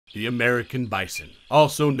The American bison,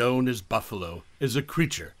 also known as buffalo, is a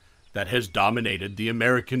creature that has dominated the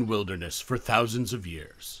American wilderness for thousands of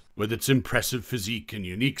years. With its impressive physique and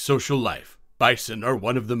unique social life, bison are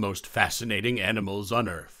one of the most fascinating animals on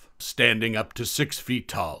Earth. Standing up to 6 feet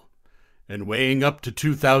tall and weighing up to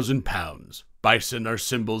 2,000 pounds, bison are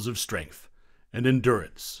symbols of strength and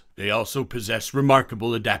endurance. They also possess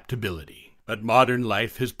remarkable adaptability. But modern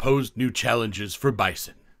life has posed new challenges for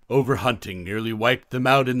bison. Overhunting nearly wiped them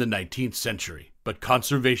out in the 19th century, but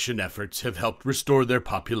conservation efforts have helped restore their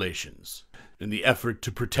populations. In the effort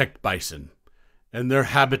to protect bison and their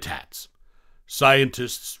habitats,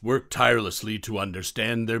 scientists work tirelessly to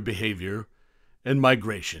understand their behavior and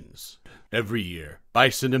migrations. Every year,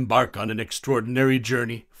 bison embark on an extraordinary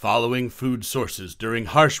journey, following food sources during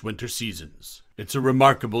harsh winter seasons. It's a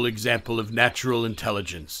remarkable example of natural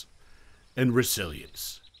intelligence and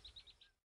resilience.